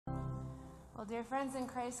Well, dear friends in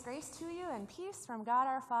Christ, grace to you and peace from God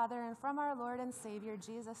our Father and from our Lord and Savior,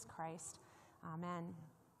 Jesus Christ. Amen.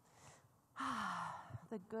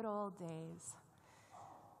 The good old days.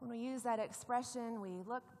 When we use that expression, we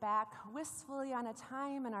look back wistfully on a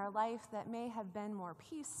time in our life that may have been more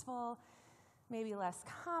peaceful, maybe less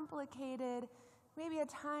complicated, maybe a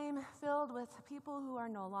time filled with people who are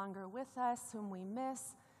no longer with us, whom we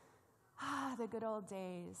miss. The good old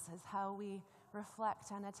days is how we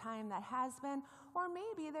reflect on a time that has been, or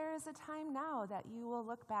maybe there is a time now that you will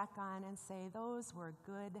look back on and say, those were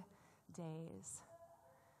good days.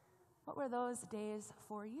 What were those days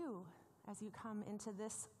for you as you come into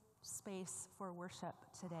this space for worship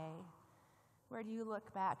today? Where do you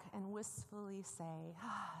look back and wistfully say,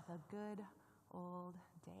 the good old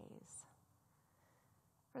days?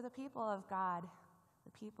 For the people of God,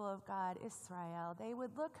 Israel, they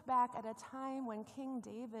would look back at a time when King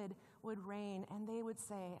David would reign, and they would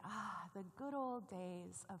say, the good old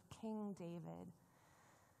days of King David.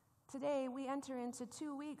 Today, we enter into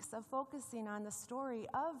 2 weeks of focusing on the story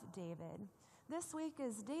of David. This week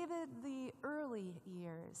is David the early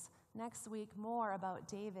years. Next week, more about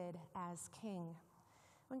David as king.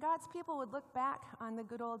 When God's people would look back on the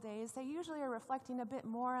good old days, they usually are reflecting a bit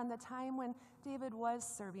more on the time when David was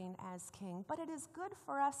serving as king. But it is good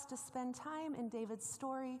for us to spend time in David's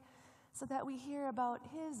story so that we hear about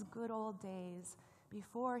his good old days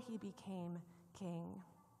before he became king.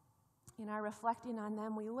 In our reflecting on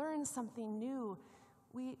them, we learn something new.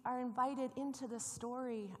 We are invited into the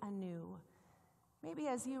story anew. Maybe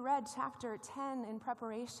as you read chapter 10 in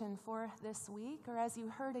preparation for this week, or as you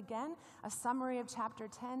heard again a summary of chapter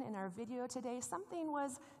 10 in our video today, something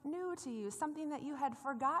was new to you, something that you had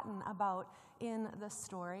forgotten about in the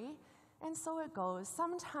story. And so it goes.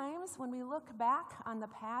 Sometimes when we look back on the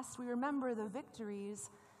past, we remember the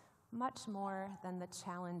victories much more than the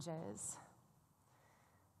challenges.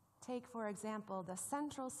 Take, for example, the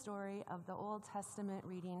central story of the Old Testament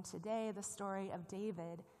reading today, the story of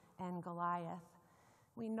David and Goliath.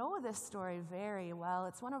 We know this story very well.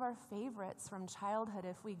 It's one of our favorites from childhood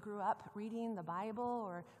if we grew up reading the Bible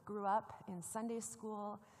or grew up in Sunday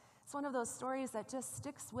school. It's one of those stories that just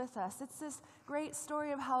sticks with us. It's this great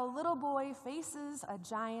story of how a little boy faces a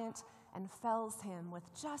giant and fells him with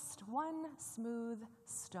just one smooth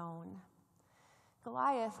stone.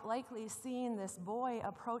 Goliath, likely seeing this boy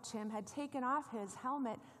approach him, had taken off his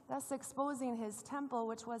helmet, thus exposing his temple,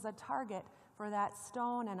 which was a target for that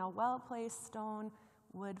stone, and a well-placed stone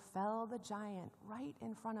would fell the giant right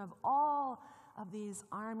in front of all of these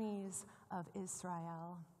armies of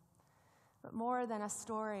Israel. But more than a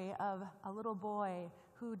story of a little boy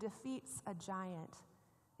who defeats a giant,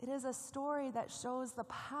 it is a story that shows the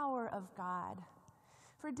power of God.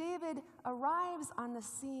 For David arrives on the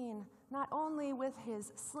scene not only with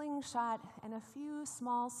his slingshot and a few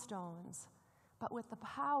small stones, but with the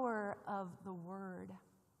power of the word.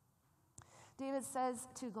 David says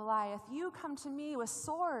to Goliath, "You come to me with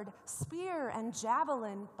sword, spear, and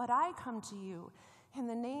javelin, but I come to you in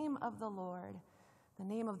the name of the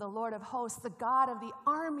Lord of hosts, the God of the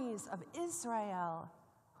armies of Israel,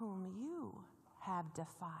 whom you have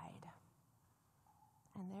defied."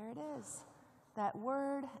 And there it is, that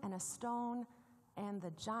word and a stone, and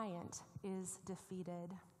the giant is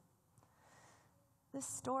defeated. This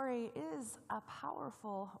story is a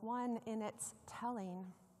powerful one in its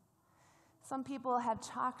telling. Some people have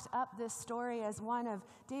chalked up this story as one of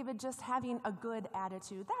David just having a good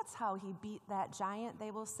attitude. That's how he beat that giant,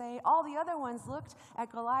 they will say. All the other ones looked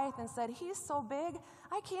at Goliath and said, "He's so big,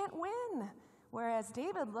 I can't win." Whereas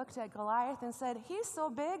David looked at Goliath and said, "He's so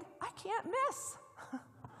big, I can't miss."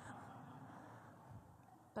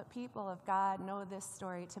 But people of God know this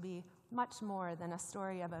story to be much more than a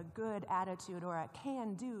story of a good attitude or a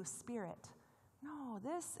can-do spirit. No,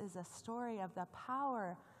 this is a story of the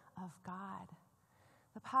power of God.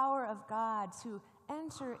 The power of God to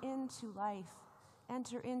enter into life,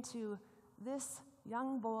 enter into this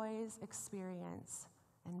young boy's experience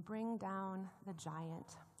and bring down the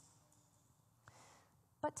giant.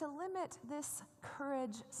 But to limit this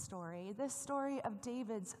courage story, this story of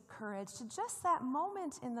David's courage, to just that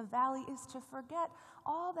moment in the valley is to forget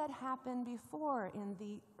all that happened before in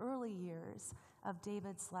the early years of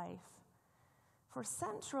David's life. For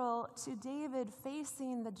central to David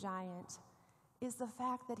facing the giant is the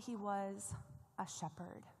fact that he was a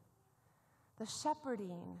shepherd. The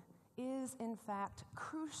shepherding is, in fact,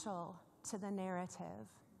 crucial to the narrative.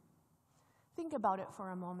 Think about it for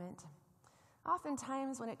a moment.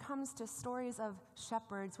 Oftentimes, when it comes to stories of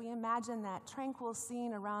shepherds, we imagine that tranquil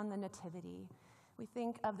scene around the nativity. We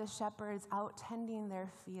think of the shepherds out tending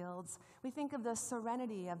their fields. We think of the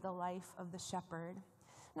serenity of the life of the shepherd.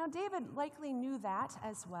 Now, David likely knew that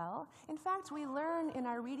as well. In fact, we learn in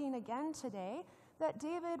our reading again today that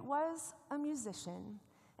David was a musician,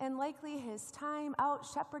 and likely his time out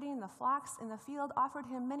shepherding the flocks in the field offered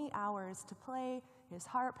him many hours to play his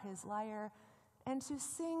harp, his lyre, and to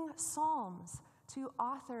sing psalms, to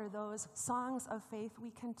author those songs of faith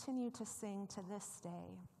we continue to sing to this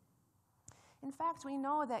day. In fact, we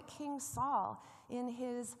know that King Saul, in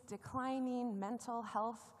his declining mental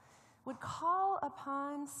health, would call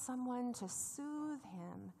upon someone to soothe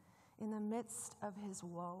him in the midst of his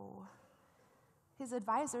woe. His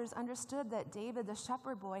advisors understood that David, the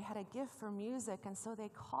shepherd boy, had a gift for music, and so they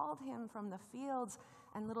called him from the fields,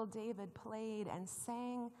 and little David played and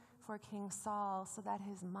sang for King Saul so that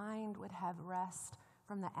his mind would have rest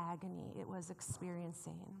from the agony it was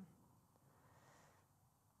experiencing.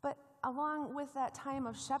 But along with that time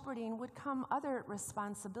of shepherding would come other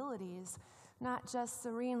responsibilities, not just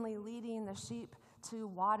serenely leading the sheep to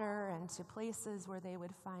water and to places where they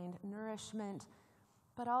would find nourishment,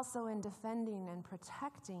 but also in defending and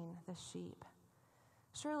protecting the sheep.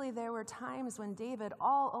 Surely there were times when David,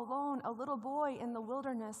 all alone, a little boy in the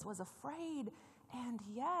wilderness, was afraid, and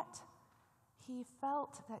yet he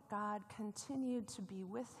felt that God continued to be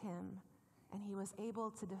with him, and he was able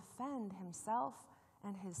to defend himself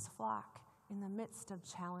and his flock in the midst of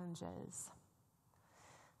challenges.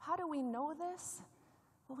 How do we know this?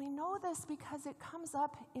 Well, we know this because it comes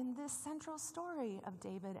up in this central story of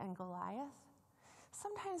David and Goliath.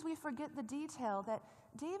 Sometimes we forget the detail that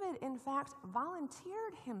David, in fact,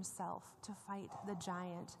 volunteered himself to fight the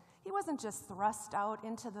giant. He wasn't just thrust out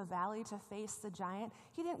into the valley to face the giant.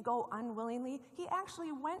 He didn't go unwillingly. He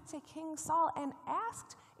actually went to King Saul and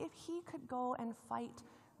asked if he could go and fight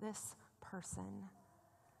this person.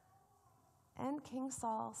 And King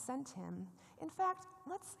Saul sent him. In fact,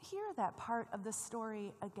 let's hear that part of the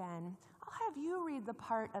story again. I'll have you read the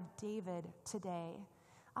part of David today.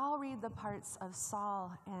 I'll read the parts of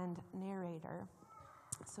Saul and narrator.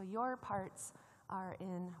 So your parts are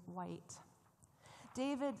in white.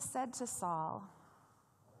 David said to Saul,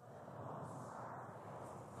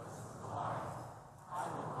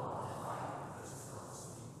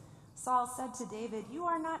 Saul said to David, "You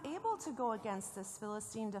are not able to go against this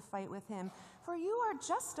Philistine to fight with him, for you are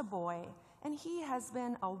just a boy, and he has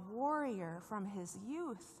been a warrior from his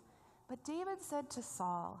youth." But David said to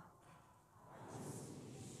Saul,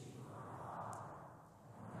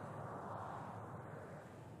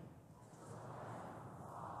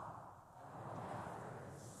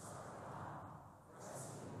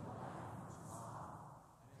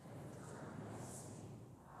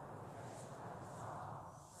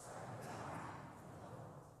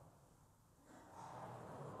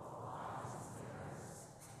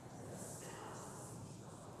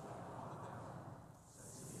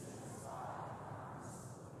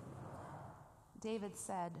 David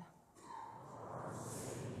said,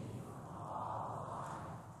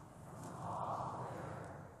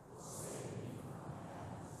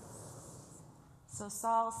 So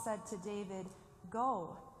Saul said to David,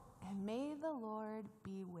 "Go, and may the Lord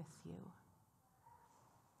be with you."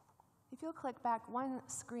 If you'll click back one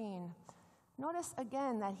screen, notice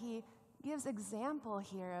again that he gives example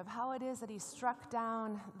here of how it is that he struck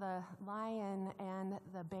down the lion and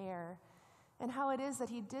the bear, and how it is that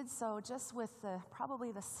he did so just with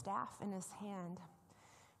probably the staff in his hand.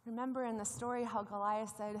 Remember in the story how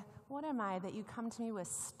Goliath said, "What am I that you come to me with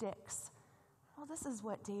sticks?" Well, this is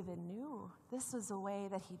what David knew. This was a way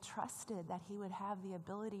that he trusted that he would have the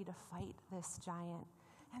ability to fight this giant.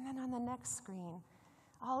 And then on the next screen,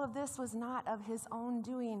 all of this was not of his own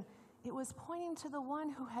doing. It was pointing to the one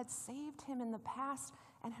who had saved him in the past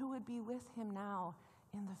and who would be with him now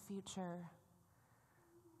in the future.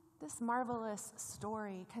 This marvelous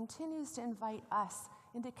story continues to invite us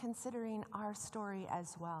into considering our story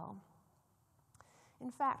as well.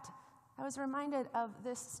 In fact, I was reminded of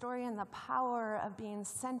this story and the power of being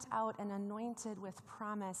sent out and anointed with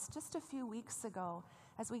promise just a few weeks ago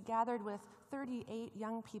as we gathered with 38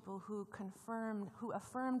 young people who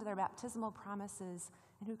affirmed their baptismal promises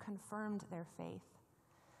and who confirmed their faith.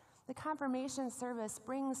 The confirmation service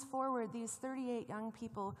brings forward these 38 young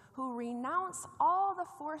people who renounce all the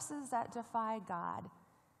forces that defy God,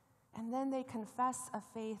 and then they confess a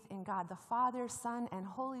faith in God, the Father, Son, and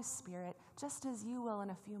Holy Spirit, just as you will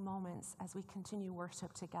in a few moments as we continue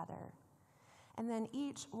worship together. And then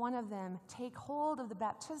each one of them take hold of the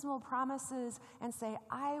baptismal promises and say,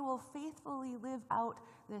 "I will faithfully live out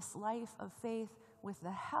this life of faith with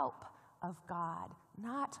the help of God,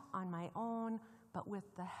 not on my own, but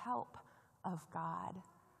with the help of God.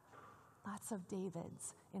 Lots of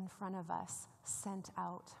Davids in front of us, sent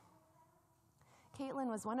out. Caitlin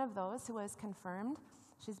was one of those who was confirmed.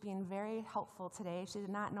 She's being very helpful today. She did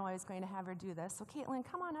not know I was going to have her do this. So Caitlin,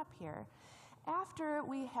 come on up here. After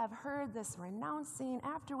we have heard this renouncing,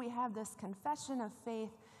 after we have this confession of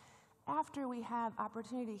faith, after we have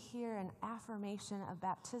opportunity to hear an affirmation of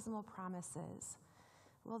baptismal promises,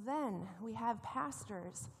 well then we have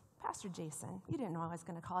pastors. Pastor Jason, you didn't know I was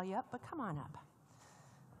going to call you up, but come on up.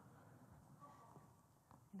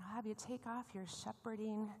 And I'll have you take off your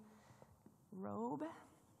shepherding robe.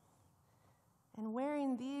 And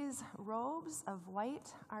wearing these robes of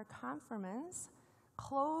white are confirmants,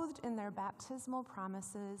 clothed in their baptismal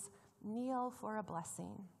promises, kneel for a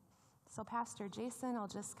blessing. So Pastor Jason will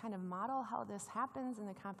just kind of model how this happens in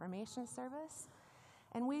the confirmation service.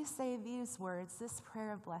 And we say these words, this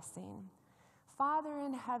prayer of blessing. Father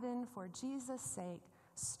in heaven, for Jesus' sake,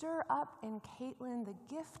 stir up in Caitlin the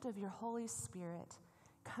gift of your Holy Spirit.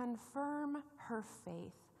 Confirm her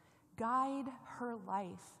faith. Guide her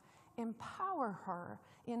life. Empower her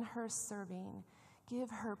in her serving. Give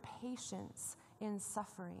her patience in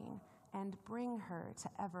suffering and bring her to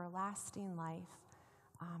everlasting life.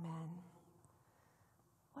 Amen.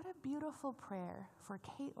 What a beautiful prayer for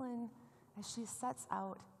Caitlin as she sets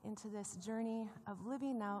out into this journey of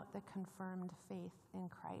living out the confirmed faith in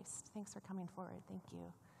Christ. Thanks for coming forward. Thank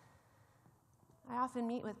you. I often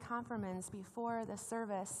meet with confirmants before the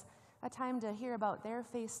service, a time to hear about their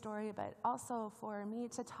faith story, but also for me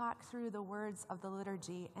to talk through the words of the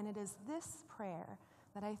liturgy. And it is this prayer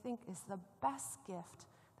that I think is the best gift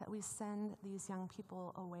that we send these young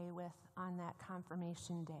people away with on that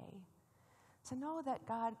confirmation day. To know that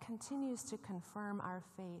God continues to confirm our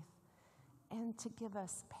faith and to give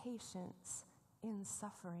us patience in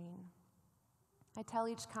suffering. I tell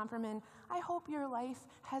each confirmand, I hope your life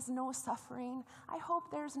has no suffering. I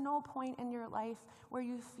hope there's no point in your life where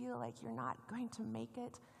you feel like you're not going to make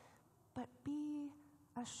it. But be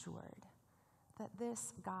assured that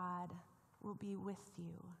this God will be with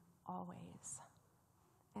you always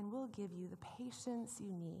and will give you the patience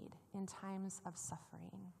you need in times of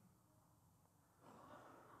suffering.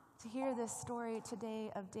 To hear this story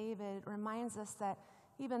today of David reminds us that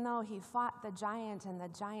even though he fought the giant and the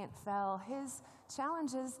giant fell, his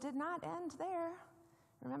challenges did not end there.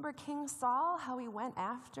 Remember King Saul, how he went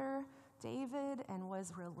after David and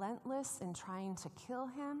was relentless in trying to kill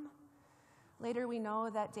him? Later we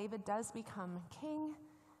know that David does become king,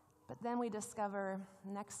 but then we discover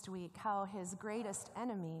next week how his greatest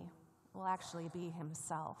enemy will actually be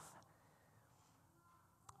himself.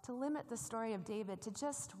 To limit the story of David to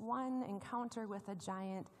just one encounter with a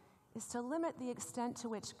giant is to limit the extent to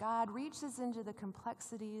which God reaches into the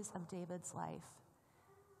complexities of David's life.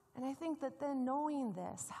 And I think that then knowing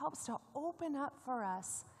this helps to open up for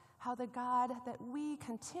us how the God that we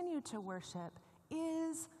continue to worship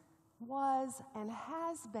is, was, and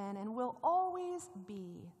has been, and will always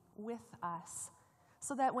be with us.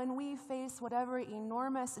 So that when we face whatever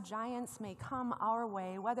enormous giants may come our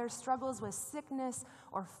way, whether struggles with sickness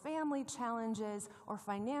or family challenges or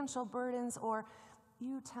financial burdens, or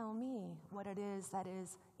you tell me what it is that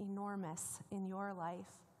is enormous in your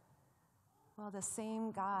life. Well, the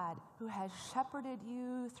same God who has shepherded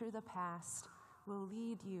you through the past will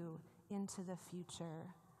lead you into the future.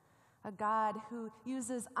 A God who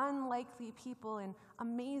uses unlikely people in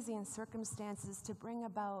amazing circumstances to bring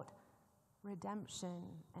about redemption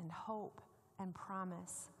and hope and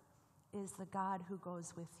promise is the God who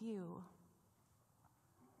goes with you.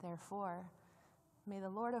 Therefore, may the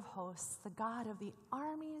Lord of hosts, the God of the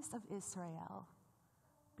armies of Israel,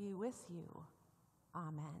 be with you.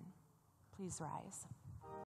 Amen. Please rise.